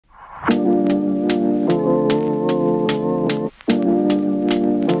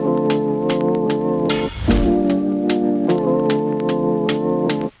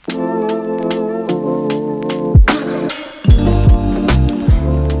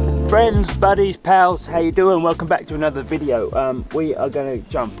Friends, buddies, pals, how you doing? Welcome back to another video. We are going to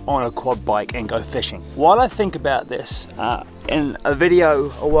jump on a quad bike and go fishing. While I think about this, in a video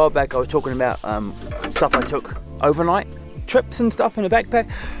a while back I was talking about stuff I took overnight, trips and stuff in a backpack,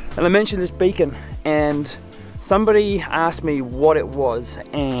 and I mentioned this beacon, and somebody asked me what it was,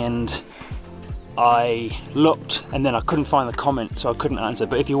 and I looked and then I couldn't find the comment, so I couldn't answer.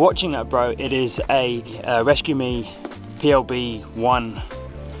 But if you're watching that, bro, it is a Rescue Me PLB1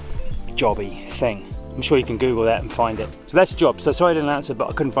 jobby thing. I'm sure you can Google that and find it. So that's a job. So sorry I didn't answer, but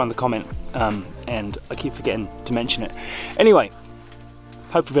I couldn't find the comment, and I keep forgetting to mention it. Anyway,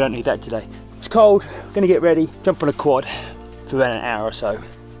 hopefully we don't need that today. It's cold, gonna get ready, jump on a quad for about an hour or so,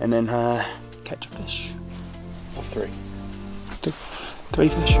 and then catch a fish. Or three. Three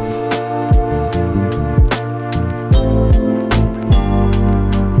fish.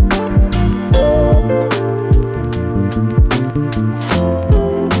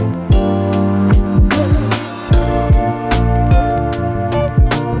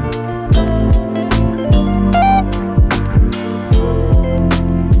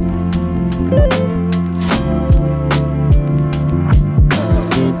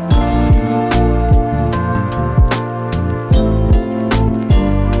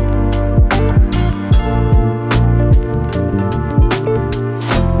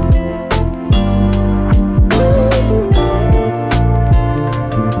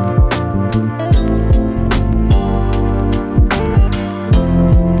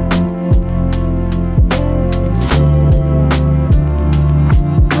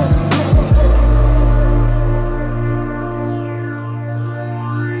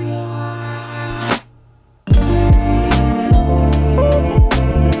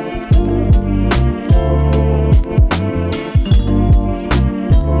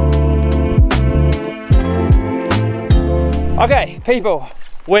 Okay, people,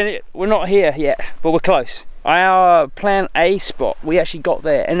 we're not here yet, but we're close. Our plan A spot, we actually got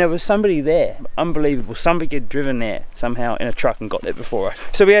there, and there was somebody there. Unbelievable. Somebody had driven there somehow in a truck and got there before us.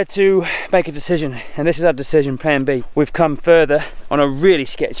 So we had to make a decision, and this is our decision, plan B. We've come further on a really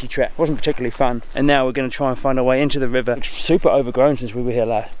sketchy track. It wasn't particularly fun, and now we're going to try and find our way into the river, which is super overgrown since we were here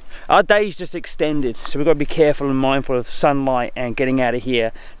last. Our day's just extended, so we've got to be careful and mindful of sunlight and getting out of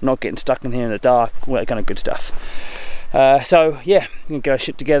here, not getting stuck in here in the dark, all that kind of good stuff. So yeah, we're gonna get our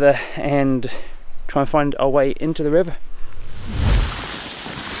shit together and try and find our way into the river.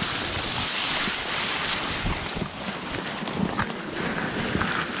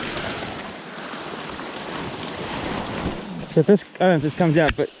 So this, I don't know if this comes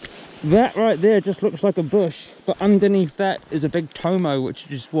out, but that right there just looks like a bush, but underneath that is a big tomo,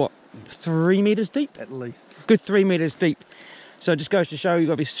 which is what, 3 meters deep? At least. Good 3 meters deep. So it just goes to show you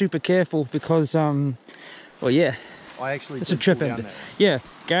gotta be super careful because, well, yeah. It's a trip end. Yeah,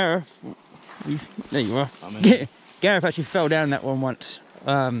 Gareth, there you are. Yeah, Gareth actually fell down that one once.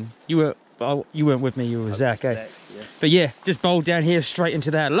 You weren't with me, you were with Zach, eh? Yeah. But yeah, just bowled down here straight into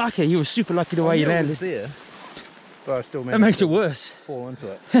that. Lucky, you were super lucky the way you landed. There, but I still that makes it worse. Fall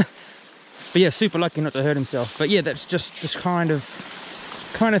into it. But yeah, super lucky not to hurt himself. But yeah, that's just this kind of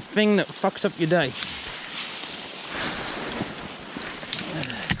thing that fucks up your day.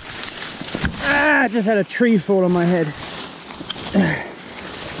 I just had a tree fall on my head.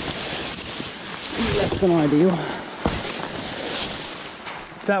 Less than ideal.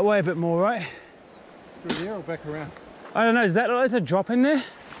 That way a bit more, right? Through there or back around? I don't know, is that a drop in there?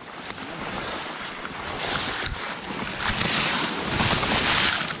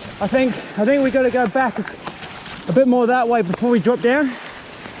 I think we got to go back a bit more that way before we drop down.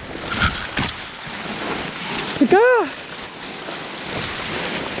 The car!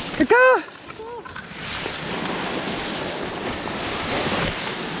 The car!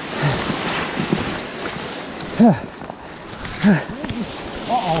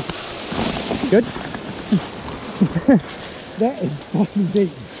 Uh-oh. Good? That is fucking deep.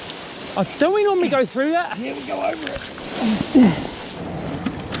 Oh, don't we normally go through that? Yeah, we go over it.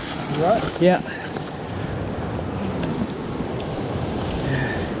 Right? Yeah.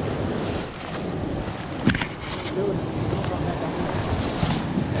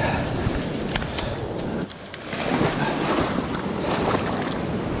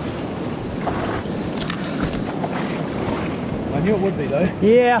 I knew it would be though.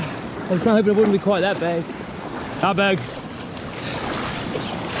 Yeah, I was kind of hoping it wouldn't be quite that big. How big?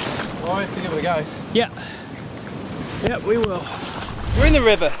 Well, I have to give it a go. Yeah. Yeah, we will. We're in the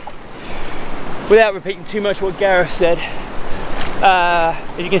river. Without repeating too much what Gareth said,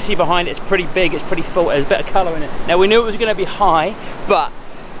 if you can see behind it, it's pretty big, it's pretty full, there's a bit of colour in it. Now we knew it was going to be high, but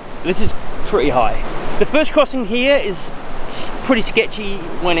this is pretty high. The first crossing here is pretty sketchy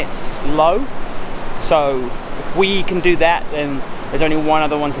when it's low. So if we can do that, then there's only one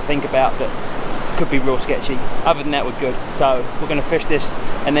other one to think about that could be real sketchy. Other than that, we're good. So we're gonna fish this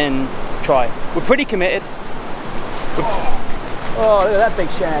and then try. We're pretty committed. Oh, look at that big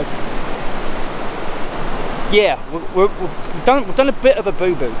shag. Yeah, we've done a bit of a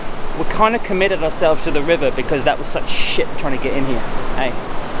boo-boo. We're kind of committed ourselves to the river because that was such shit trying to get in here. Hey.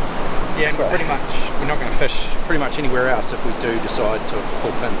 Yeah, and pretty much we're not going to fish pretty much anywhere else if we do decide to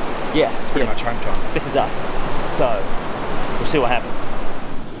pull pin. Yeah, pretty much home time. This is us, so we'll see what happens.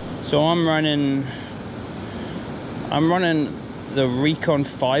 So I'm running the Recon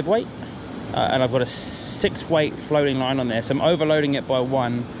 5 weight, and I've got a 6 weight floating line on there. So I'm overloading it by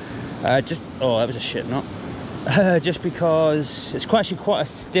 1. Oh, that was a shit knot. Just because it's quite a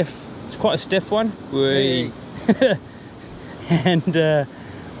stiff one. And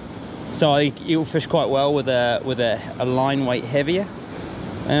so I think you'll fish quite well with a line weight heavier.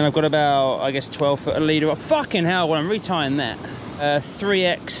 And I've got about, I guess, 12 foot of leader. Oh, fucking hell, when I'm retying that.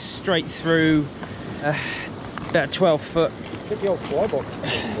 3X straight through, about 12 foot. Get the old fly box.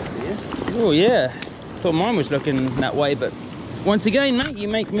 Oh yeah, thought mine was looking that way, but once again, mate, you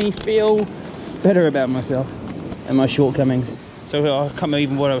make me feel better about myself and my shortcomings. So I can't remember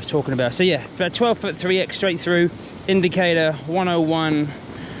even what I was talking about. So yeah, about 12 foot 3X straight through, indicator 101,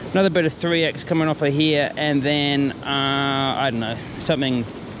 another bit of 3X coming off of here, and then I don't know, something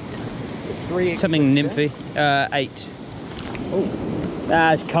nymphy, 8. Oh,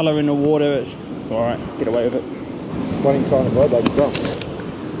 it's colour in the water. It's all right. Get away with it. why didn't you try on the blow baby drum?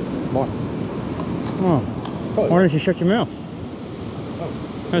 Mine. Oh, why don't you shut your mouth? Oh.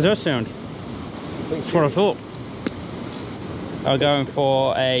 How's that sound? That's what I thought. I'm going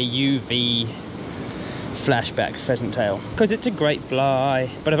for a UV flashback pheasant tail because it's a great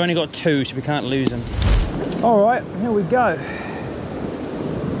fly, but I've only got 2, so we can't lose them. All right, here we go.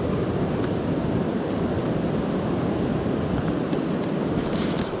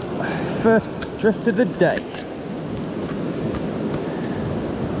 First drift of the day.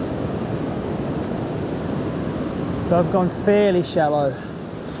 So I've gone fairly shallow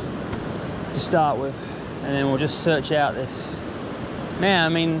to start with, and then we'll just search out this. Now, I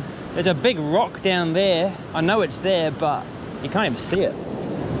mean, there's a big rock down there. I know it's there, but you can't even see it.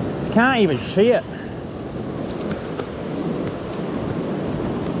 You can't even see it.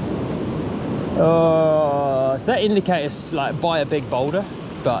 Oh, so that indicates like by a big boulder,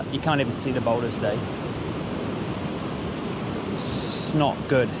 but you can't even see the boulder today. It's not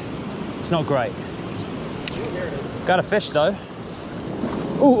good. It's not great. Got a fish though.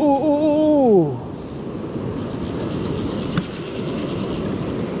 Ooh, ooh, ooh, ooh.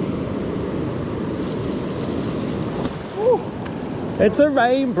 Ooh. It's a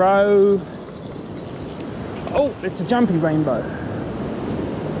rainbow. Oh, it's a jumpy rainbow.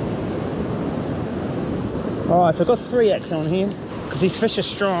 Alright, so I've got 3X on here because these fish are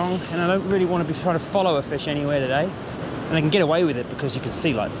strong and I don't really want to be trying to follow a fish anywhere today. And I can get away with it because you can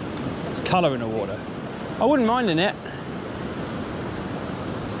see like it's colour in the water. I wouldn't mind the net.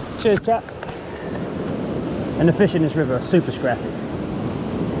 Cheers, chap. And the fish in this river are super scrappy.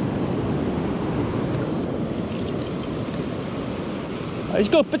 He's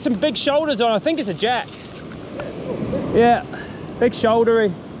got some big shoulders on. I think it's a jack. Yeah, big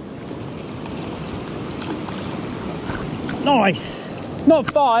shouldery. Nice.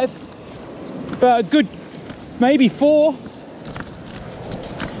 Not 5, but a good maybe 4.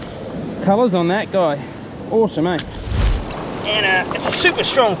 Colours on that guy. Awesome, eh? And it's a super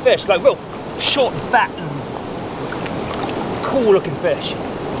strong fish, like real short and fat and cool looking fish.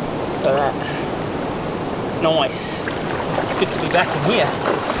 Look at that. Nice. Good to be back in here.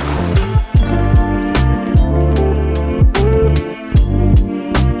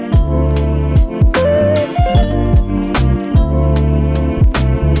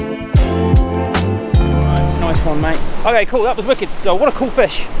 Nice one, mate. Okay, cool, that was wicked. So what a cool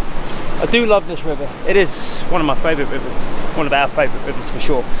fish. I do love this river. It is one of my favourite rivers. One of our favourite rivers for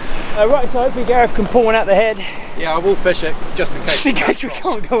sure. Right, so hopefully Gareth can pull one out the head. Yeah, I will fish it just in case. Just in case we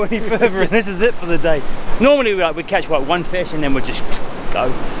can't go any further, and this is it for the day. Normally we catch like 1 fish and then we'll just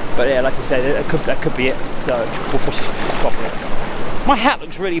go. But yeah, like I said, that could be it. So we'll fish this properly. My hat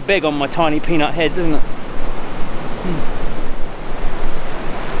looks really big on my tiny peanut head, doesn't it?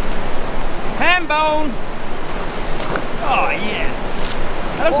 Ham bone! Oh yes!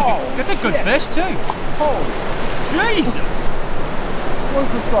 That's a good fish too. Holy Jesus! what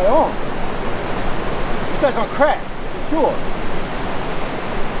is this guy on? This guy's on crack, for sure.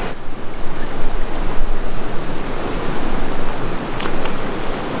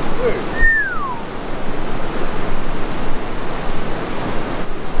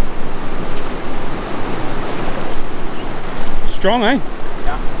 strong, eh?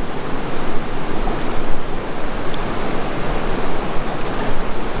 Yeah.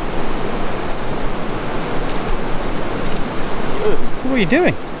 What are you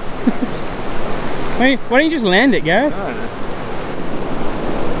doing? Why don't you just land it, Gareth? No.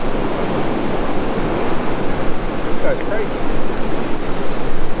 This goes crazy.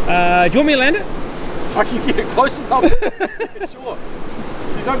 Do you want me to land it? I can get it close enough. Sure.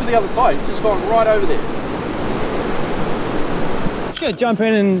 He's over the other side. He's just gone right over there. Just gonna jump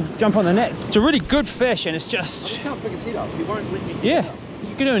in and jump on the net. It's a really good fish, and it's just. I can't pick his head up. He won't let me. Yeah,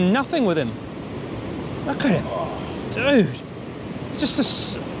 you're doing nothing with him. Look at him, dude. Just a.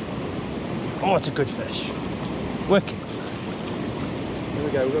 Oh, it's a good fish. Wicked. Here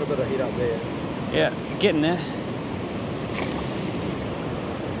we go. We've got a bit of heat up there. Yeah, getting there.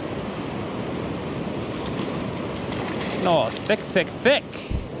 Oh, thick, thick, thick.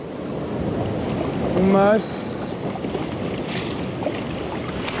 Almost.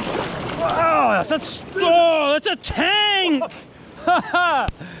 Oh, that's a tank!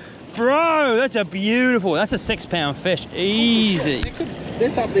 Bro, that's a beautiful, that's a 6-pound fish, easy.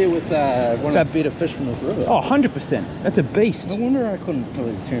 That's up there with one of the better fish from this river. Oh, 100%, that's a beast. No wonder I couldn't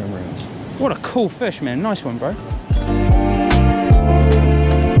really turn around. What a cool fish, man, nice one, bro.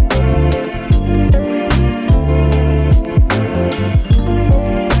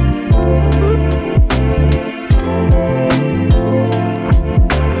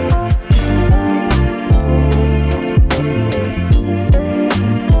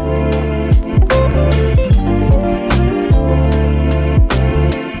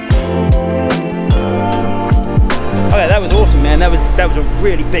 That was a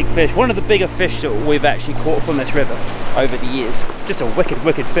really big fish, one of the bigger fish that we've actually caught from this river over the years. Just a wicked,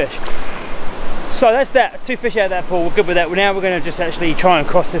 wicked fish. So that's that, 2 fish out of that pool, we're good with that. Now we're going to just actually try and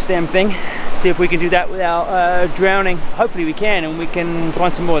cross this damn thing, see if we can do that without drowning. Hopefully we can, and we can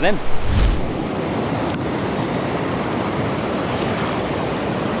find some more of them.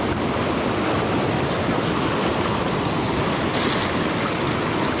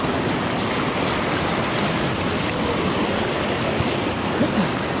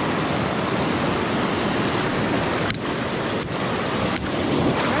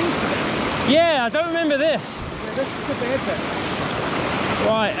 Yeah, I don't remember this. Yeah, this is a bad bit.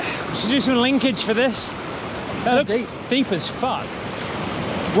 Right, we should do some linkage for this. That looks deep as fuck.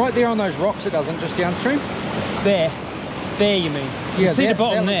 Right there on those rocks it doesn't, just downstream? There you mean? You Yeah, see the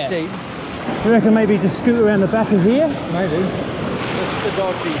bottom there? Deep. You reckon maybe just scoot around the back of here? Maybe. This is the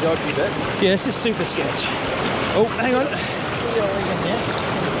dodgy bit. Yeah, this is super sketch. Oh, hang on.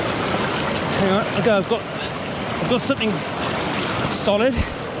 Hang on, okay, I've got something solid.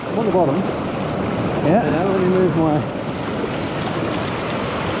 I'm on the bottom. Yeah. And now let me move my...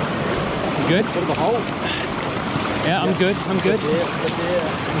 Good. Bit of a hole. Yeah, I'm good. I'm good. There.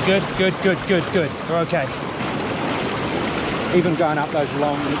 Good. We're okay. Even going up those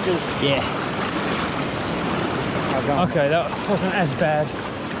long ridges. Yeah. Okay, that wasn't as bad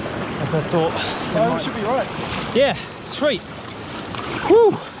as I thought. Oh, we should be right. Yeah, sweet.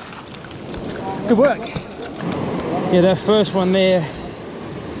 Whew. Good work. Yeah, that first one there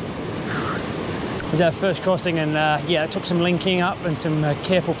was our first crossing, and yeah, it took some linking up and some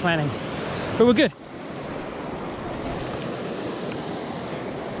careful planning, but we're good.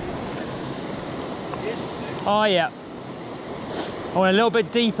 Oh yeah, I went a little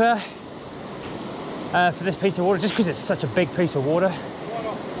bit deeper for this piece of water, just because it's such a big piece of water.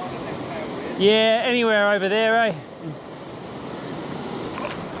 Yeah, anywhere over there, eh?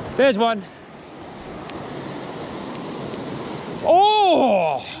 There's one.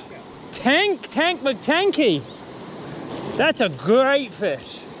 Oh! Tank McTanky. That's a great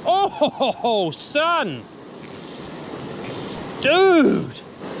fish. Oh, son. Dude.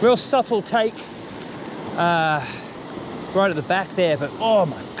 Real subtle take right at the back there, but oh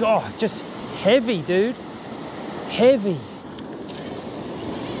my God, just heavy, dude. Heavy.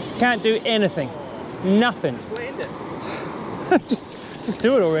 Can't do anything. Nothing. Just land it. just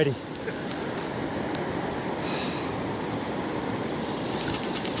do it already.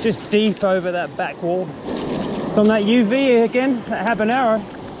 Just deep over that back wall. From that UV again, that habanero.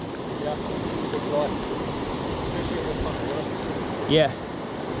 Yeah, looks like. Especially in this kind of water. Yeah.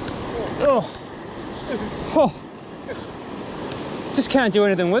 Oh. Just can't do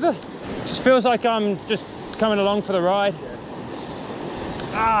anything with it. Just feels like I'm just coming along for the ride. Yeah.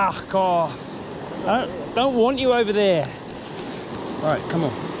 Ah, God. I don't want you over there. All right, come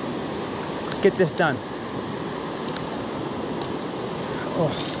on. Let's get this done. Oh.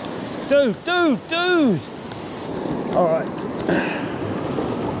 Dude! All right.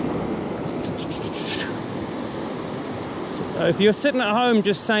 So if you're sitting at home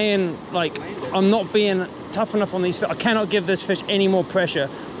just saying, like, I'm not being tough enough on these fish, I cannot give this fish any more pressure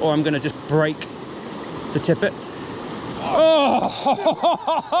or I'm going to just break the tippet. Oh!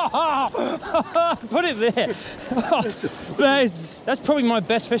 Put it there. That's probably my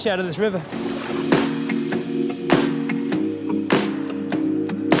best fish out of this river.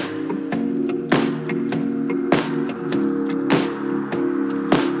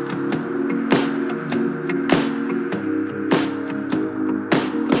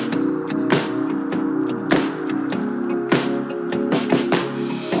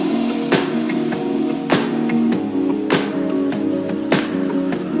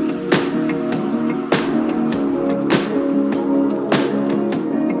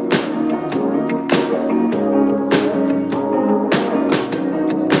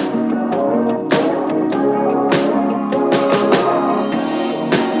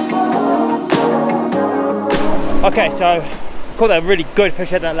 Okay, so caught that really good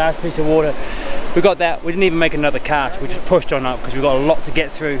fish at that last piece of water. We got that, we didn't even make another cast, we just pushed on up because we've got a lot to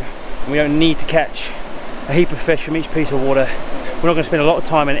get through. And we don't need to catch a heap of fish from each piece of water. We're not going to spend a lot of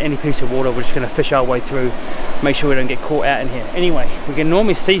time in any piece of water, we're just going to fish our way through, make sure we don't get caught out in here. Anyway, we can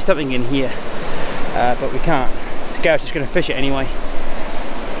normally see something in here, but we can't. So Gareth's just going to fish it anyway.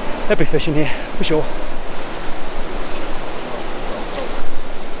 There'll be fish in here, for sure.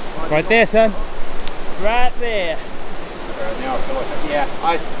 Right there, son. Right there. Now I feel like, yeah,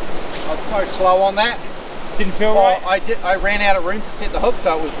 I was so slow on that. Didn't feel right? I ran out of room to set the hook,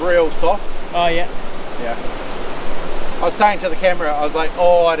 so it was real soft. Oh yeah. Yeah. I was saying to the camera, I was like,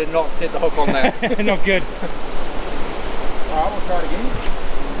 oh, I did not set the hook on that. Not good. Alright, we'll try it again.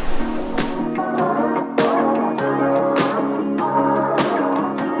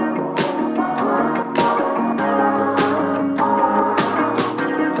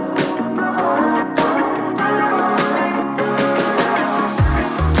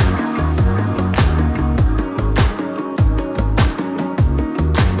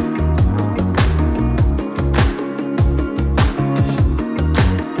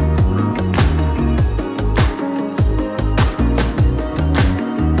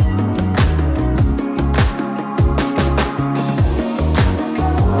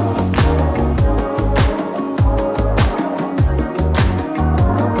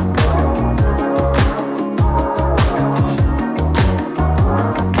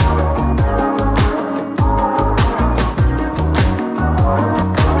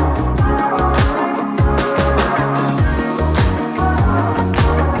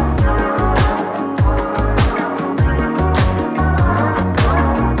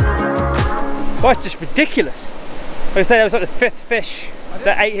 Well, it's just ridiculous. Like I say, that was like the 5th fish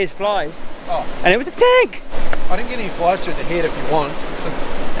that ate his flies. Oh. And it was a tank! I didn't get any flies through the head if you want.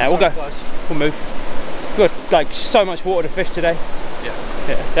 Yeah, we'll go. Close. We'll move. We've got like so much water to fish today.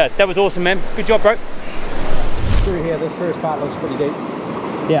 Yeah. That was awesome, man. Good job, bro. Through here, this first part looks pretty deep.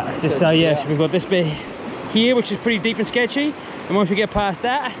 Yeah, just so so we've got this bit here, which is pretty deep and sketchy. And once we get past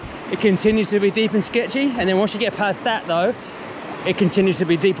that, it continues to be deep and sketchy. And then once you get past that though, it continues to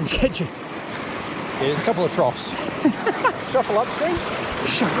be deep and sketchy. Yeah, there's a couple of troughs. Shuffle upstream?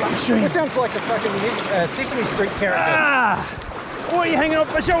 Shuffle upstream. That sounds like a fucking Sesame Street character. Ah! Why are you hanging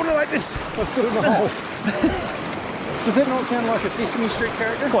off my shoulder like this? Let's do it in the hole. Does that not sound like a Sesame Street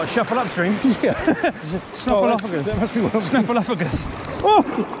character? What, shuffle upstream? Yeah. Snuffleupagus. That must be one of them. Snuffleupagus.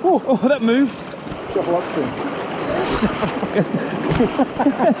 Oh, that moved. Shuffle upstream.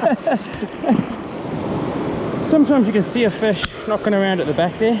 Sometimes you can see a fish knocking around at the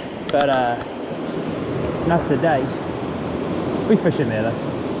back there, but not today. We fish in there though.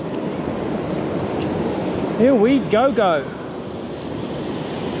 Here we go.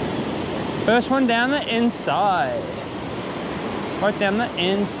 First one down the inside. Right down the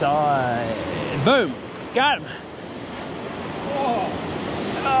inside. Boom. Got him.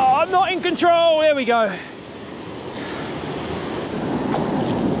 Oh, I'm not in control. There we go.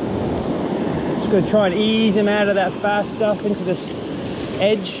 Just gonna try and ease him out of that fast stuff into this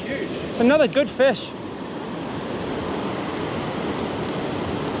edge. It's another good fish.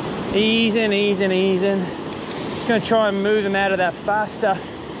 Easing. Just gonna try and move him out of that fast stuff.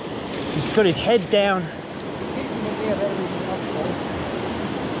 He's got his head down.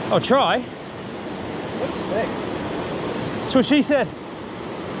 I'll try. That's what she said.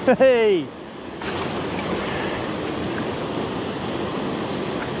 Hey.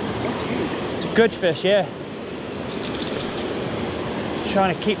 It's a good fish, yeah. Just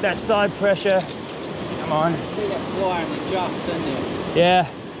trying to keep that side pressure. Come on. See that fly and they're just in there. Yeah.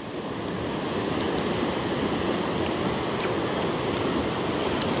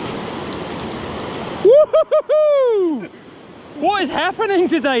 Woo-hoo-hoo-hoo! What is happening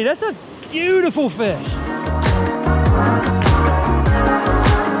today? That's a beautiful fish.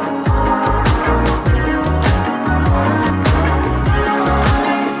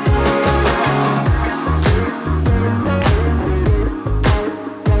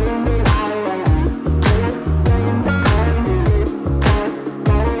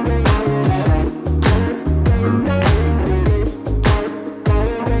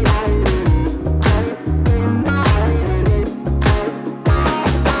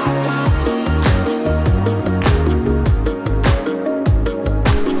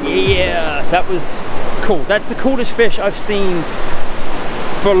 That was cool. That's the coolest fish I've seen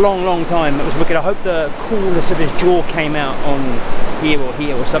for a long, long time. It was wicked. I hope the coolness of his jaw came out on here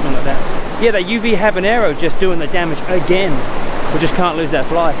or something like that. Yeah, that UV habanero just doing the damage again. We just can't lose that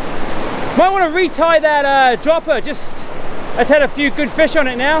fly. Might want to retie that dropper. Just, it's had a few good fish on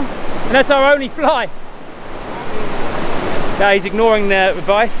it now, and that's our only fly. No, he's ignoring the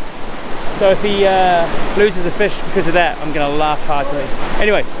advice. So if he loses a fish because of that, I'm going to laugh hard today.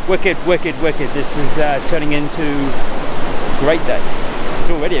 Anyway, wicked, wicked, wicked. This is turning into a great day. It's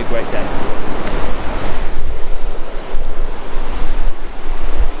already a great day.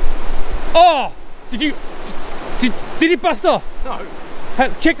 Oh! Did he bust off? No.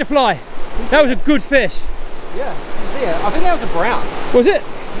 Check the fly. That was a good fish. Yeah, I think that was a brown. Was it?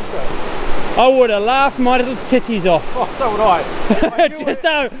 I would have laughed my little titties off. Oh, so would I. Just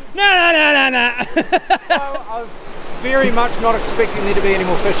don't. No. I was very much not expecting there to be any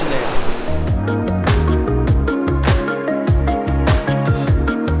more fish in there.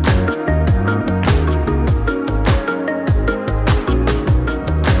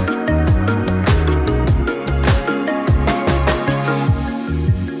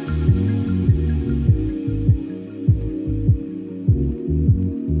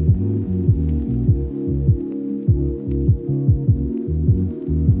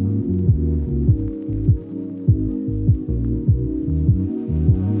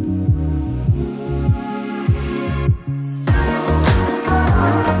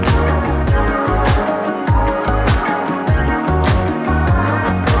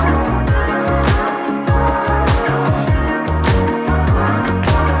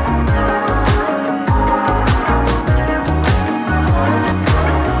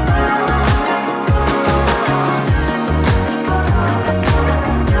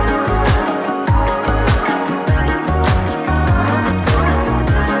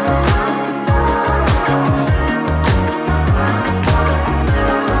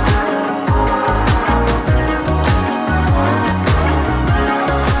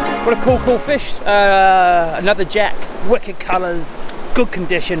 What a cool fish. Another jack, wicked colours, good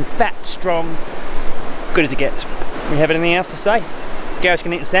condition, fat, strong, good as it gets. We have anything else to say? Gareth's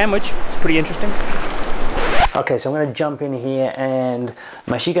gonna eat a sandwich, it's pretty interesting. Okay, so I'm going to jump in here and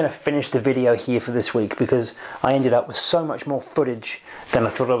I'm actually going to finish the video here for this week because I ended up with so much more footage than I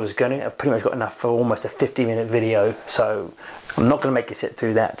thought I was going to. I've pretty much got enough for almost a 50-minute video, so I'm not going to make you sit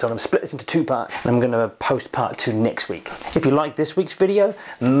through that. So I'm going to split this into two parts and I'm going to post part 2 next week. If you like this week's video,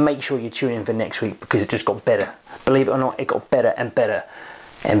 make sure you tune in for next week because it just got better. Believe it or not, it got better and better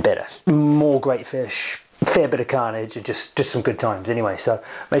and better. More great fish, fair bit of carnage, and just some good times anyway, so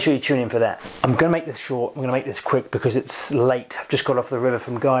make sure you tune in for that. I'm going to make this short, I'm going to make this quick because it's late. I've just got off the river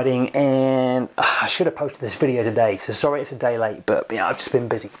from guiding and I should have posted this video today, so sorry it's a day late, but yeah, I've just been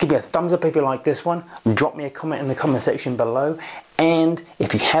busy. Give me a thumbs up if you like this one, drop me a comment in the comment section below, and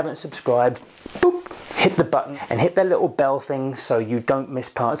if you haven't subscribed, boop, hit the button and hit that little bell thing so you don't miss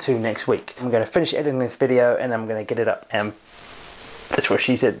part 2 next week. I'm going to finish editing this video and I'm going to get it up, and that's what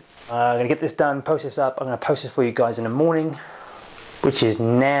she said. I'm going to get this done, post this up. I'm going to post this for you guys in the morning, which is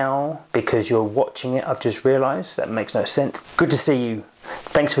now because you're watching it. I've just realised that makes no sense. Good to see you.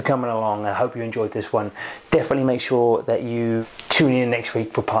 Thanks for coming along. I hope you enjoyed this one. Definitely make sure that you tune in next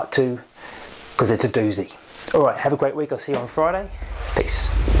week for part 2 because it's a doozy. Alright, have a great week. I'll see you on Friday. Peace.